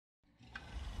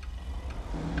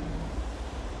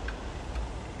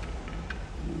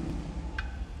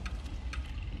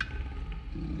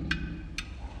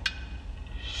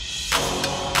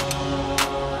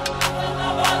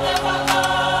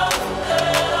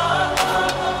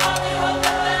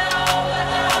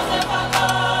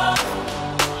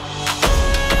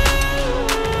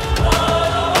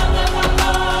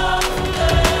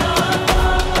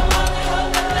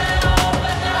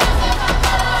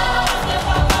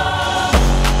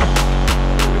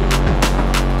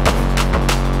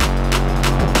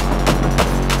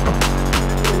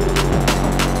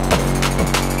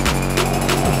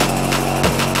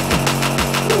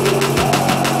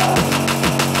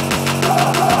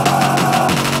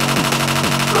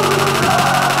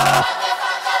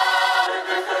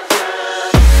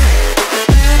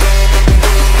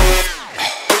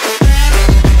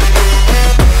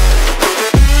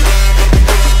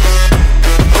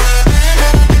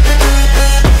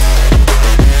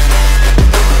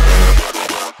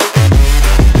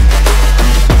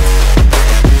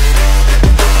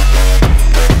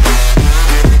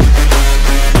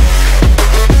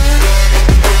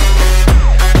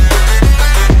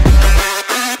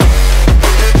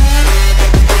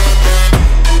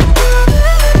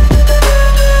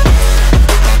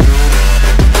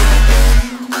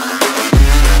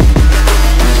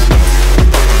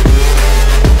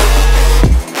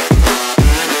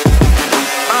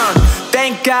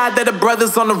Thank God that the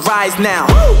brothers on the rise now.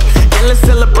 Woo! Endless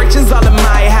celebrations all in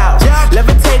my house.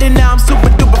 Levitating now, I'm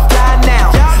super duper fly now.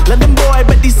 London boy,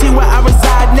 but DC where I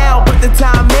reside now. Put the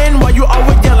time in while you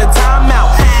always yelling time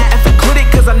out. And for quit it,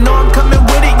 cause I know I'm coming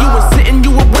with it. You were sitting, you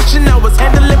were wishing I was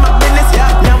handling my business.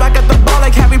 Now I got the ball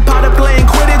like Harry Potter playing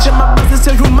Quidditch. And my business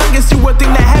so humongous, you would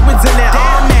think that happens in it.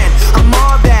 Oh man, I'm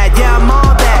all that, yeah, I'm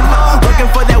all that. Working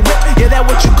for that whip, yeah, that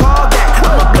what you call that.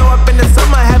 I'ma blow up in the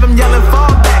summer, have him yelling fall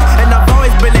back. And I've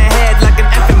always been ahead like an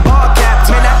effing ball cap.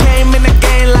 Man, I came in the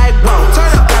game like, whoa.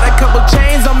 Got a couple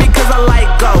chains on me cause I like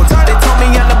gold. They told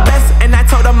me I'm the best and I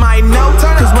told them I know.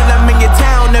 Cause when I'm in your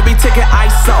town, every ticket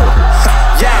I sold.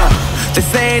 Yeah, they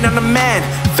saying I'm the man.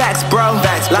 Facts, bro.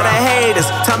 Lot of haters,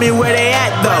 tell me where they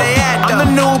at though. I'm the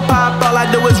new pop, all I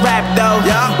do is rap though.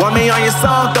 Want me on your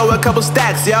song, throw a couple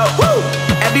stacks, yo. Woo!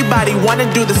 Everybody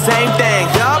wanna do the same thing.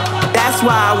 That's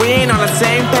why we ain't on the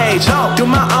same page. Do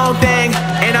my own thing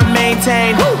and I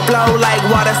maintain. Flow like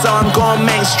water, so I'm going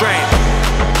mainstream.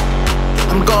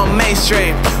 I'm going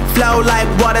mainstream. Flow like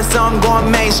water, so I'm going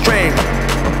mainstream.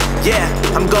 Yeah,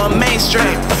 I'm going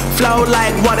mainstream. Flow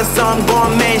like water, so I'm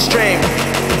going mainstream.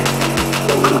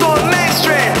 I'm going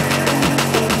mainstream.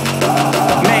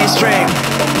 Mainstream.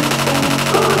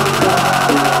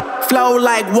 Flow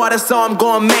like water, so I'm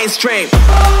going mainstream.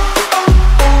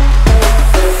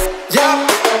 Yeah.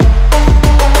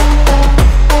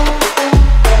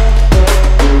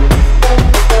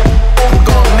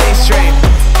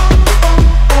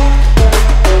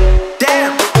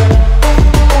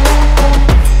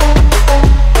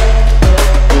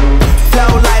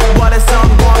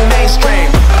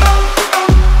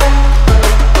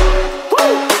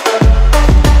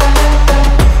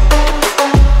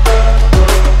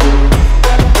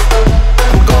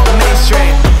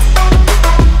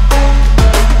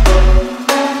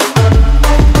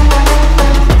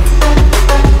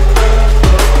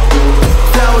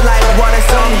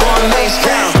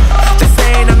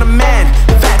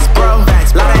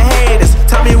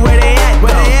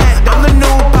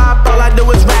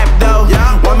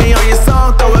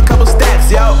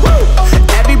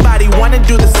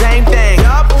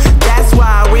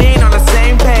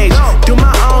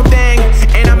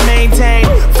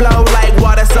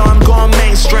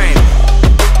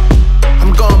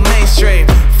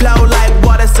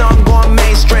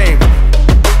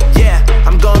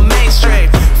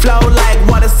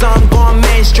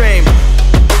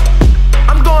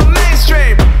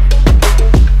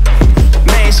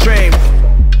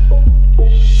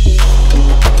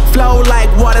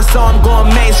 So I'm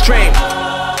going mainstream.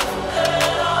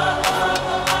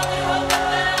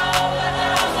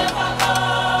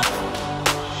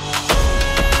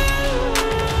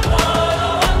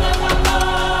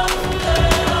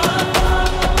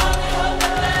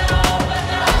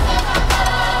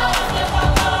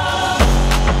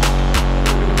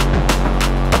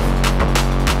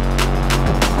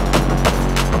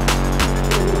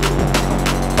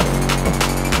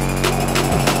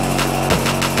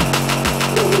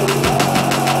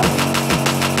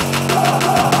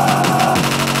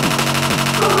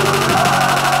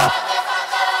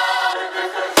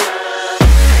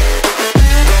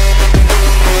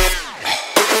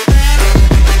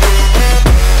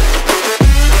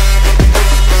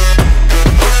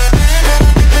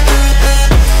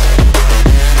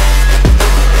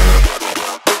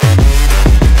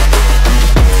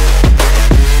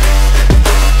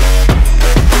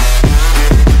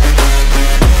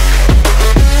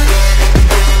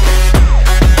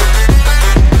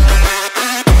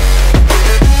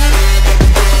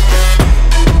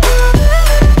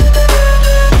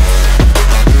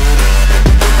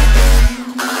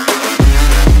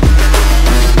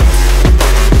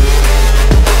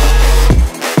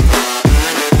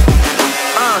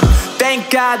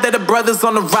 God that the brothers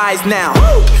on the rise now.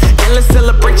 Endless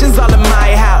celebrations all in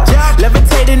my house.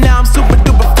 Levitating now, I'm super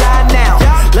duper fly now.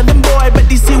 London boy,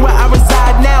 but DC where I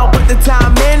reside now. Put the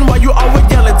time in while you always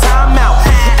yelling time out.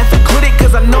 And for quit it,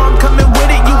 cause I know I'm coming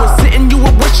with it. You were sitting, you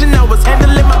were wishing I was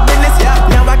handling my business.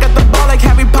 Now I got the ball like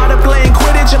Harry Potter playing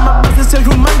Quidditch. And my business so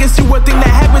humongous, you would think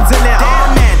that happens in it. Oh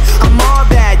man, I'm all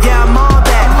that, yeah, I'm all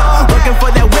that. Working for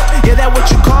that whip, yeah, that what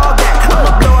you call that.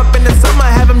 I'ma blow up in the summer,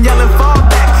 have him yelling fall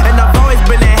back. And I've always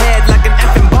been ahead like an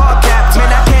effing ball cap. Man,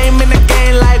 I came in the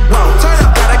game like, whoa.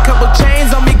 Got a couple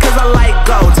chains on me cause I like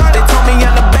gold. They told me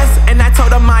I'm the best and I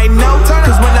told them I know.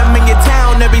 Cause when I'm in your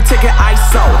town, every ticket I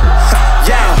sold.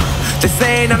 Yeah, they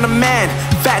saying I'm the man.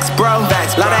 Facts, bro.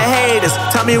 Lot of haters,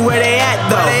 tell me where they at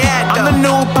though. I'm the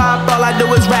new pop, all I do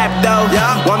is rap though.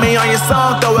 Want me on your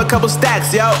song, throw a couple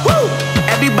stacks, yo.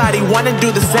 Everybody wanna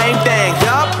do the same thing.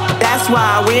 That's That's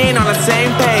why we ain't on the same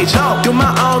page. Do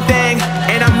my own thing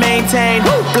and I maintain.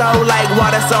 Flow like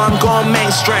water, so I'm going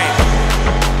mainstream.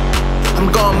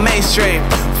 I'm going mainstream.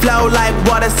 Flow like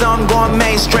water, so I'm going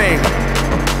mainstream.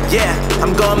 Yeah,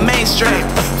 I'm going mainstream.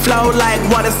 Flow like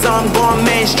water, so I'm going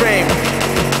mainstream.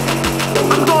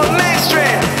 I'm going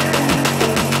mainstream.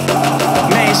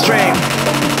 Mainstream.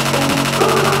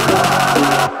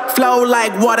 Flow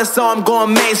like water, so I'm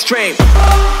going mainstream.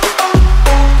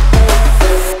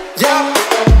 Yeah.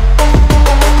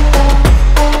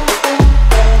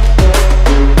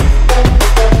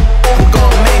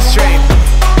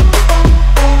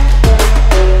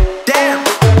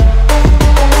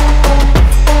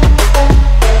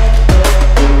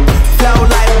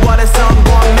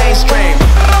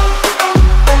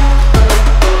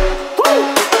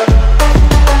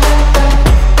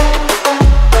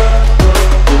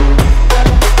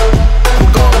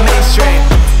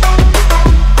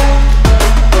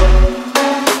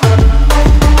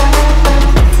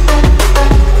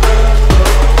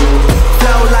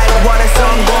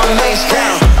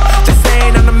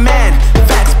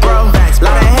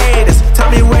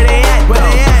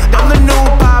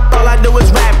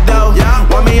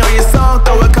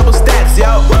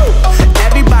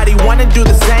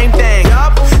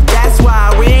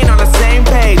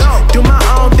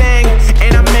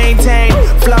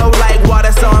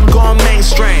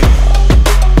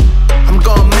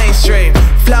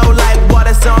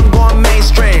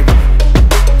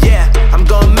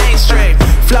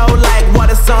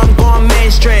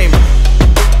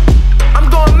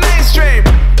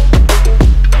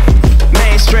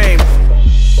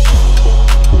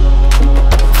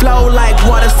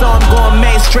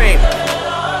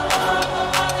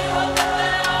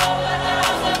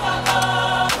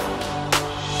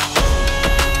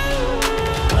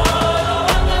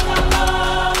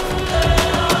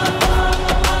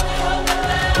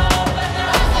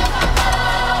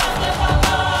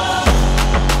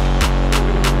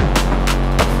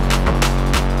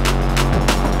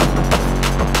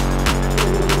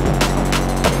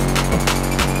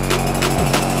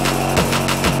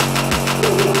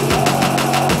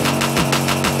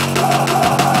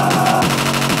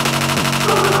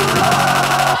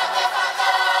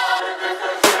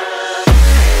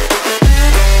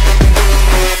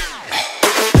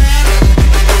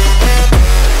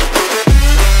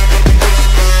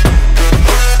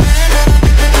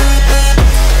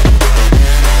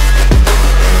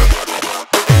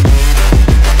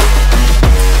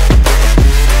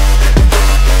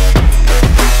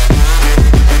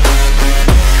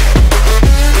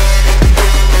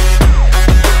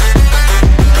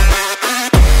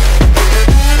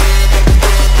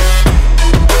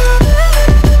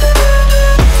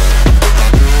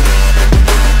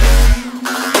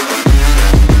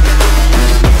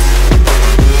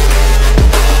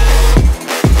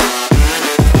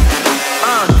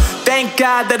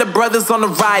 That the brothers on the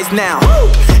rise now.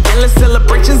 Endless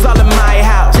celebrations all in my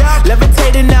house.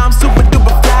 Levitating now, I'm super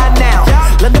duper fly now.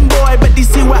 London boy, but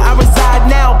DC where I reside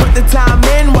now. Put the time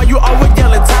in while you always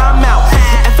yelling time out.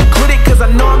 And for quit it, cause I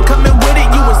know I'm coming with it.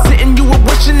 You were sitting, you were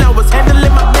wishing I was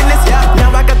handling my business.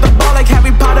 Now I got the ball like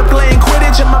Harry Potter playing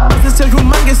Quidditch. And my business is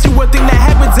humongous, you would think that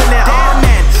happens in it. Oh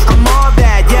man, I'm all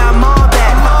that, yeah, I'm all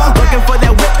that. Working for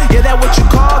that whip, yeah, that what you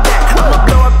call that. I'ma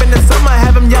blow up in the summer,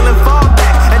 have them yelling fall back.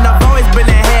 And I've always been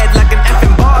ahead like an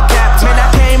effing ball cap. Man, I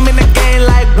came in the game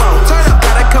like, whoa.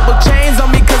 Got a couple chains on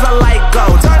me cause I like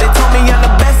gold. They told me I'm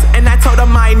the best and I told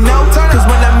them I know. Cause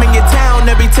when I'm in your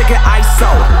town, every ticket I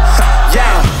sold.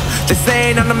 Yeah, they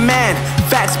saying I'm the man.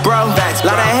 Facts, bro.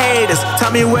 Lot of haters,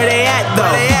 tell me where they at though.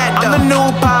 I'm the new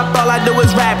pop, all I do is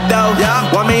rap though.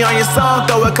 Want me on your song,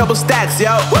 throw a couple stacks,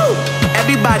 yo. Woo!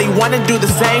 Everybody wanna do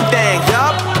the same thing.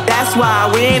 That's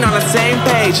why we ain't on the same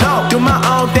page. Do my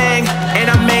own thing and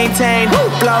I maintain.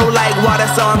 Flow like water,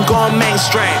 so I'm going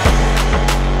mainstream.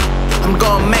 I'm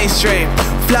going mainstream.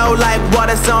 Flow like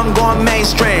water, so I'm going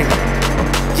mainstream.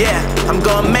 Yeah, I'm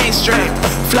going mainstream.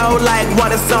 Flow like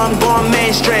water, so I'm going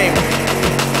mainstream.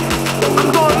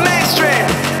 I'm going mainstream.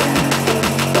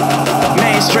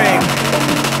 Mainstream.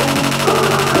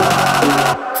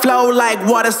 Flow like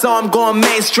water, so I'm going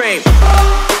mainstream.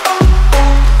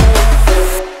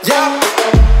 Yeah.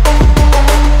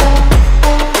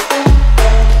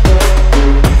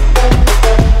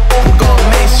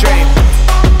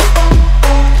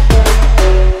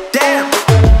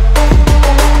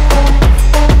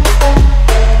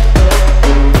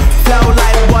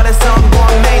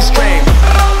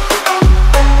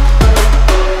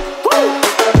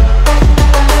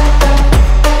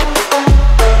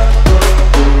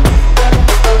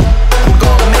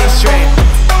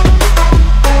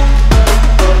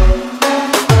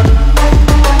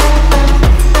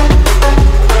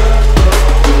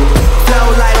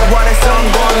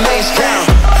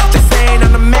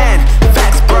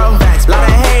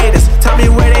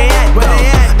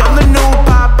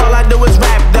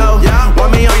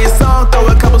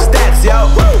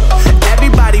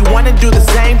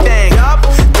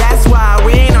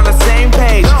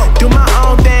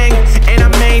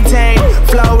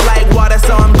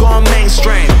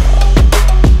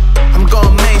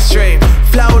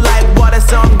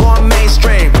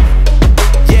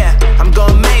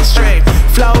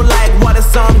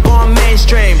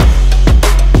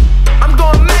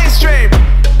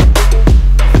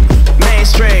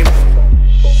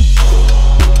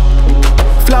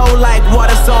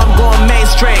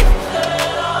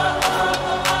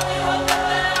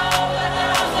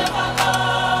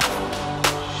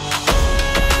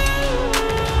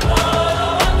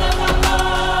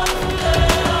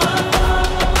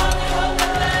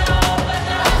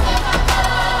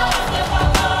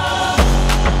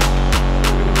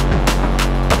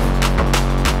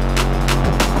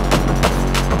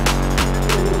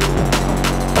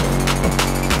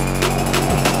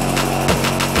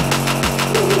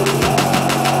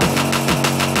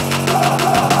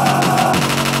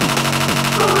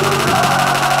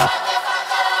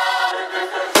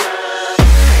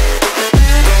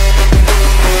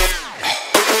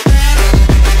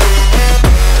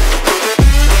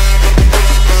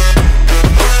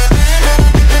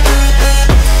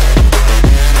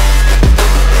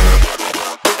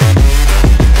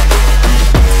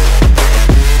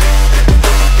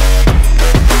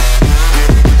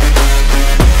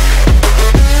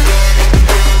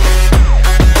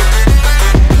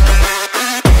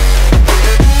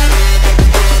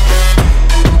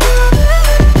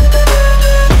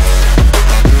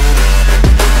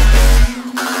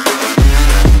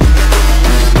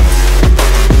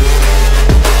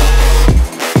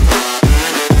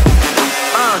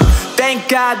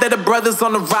 God that the brothers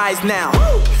on the rise now.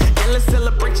 Endless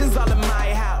celebrations all in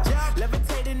my house.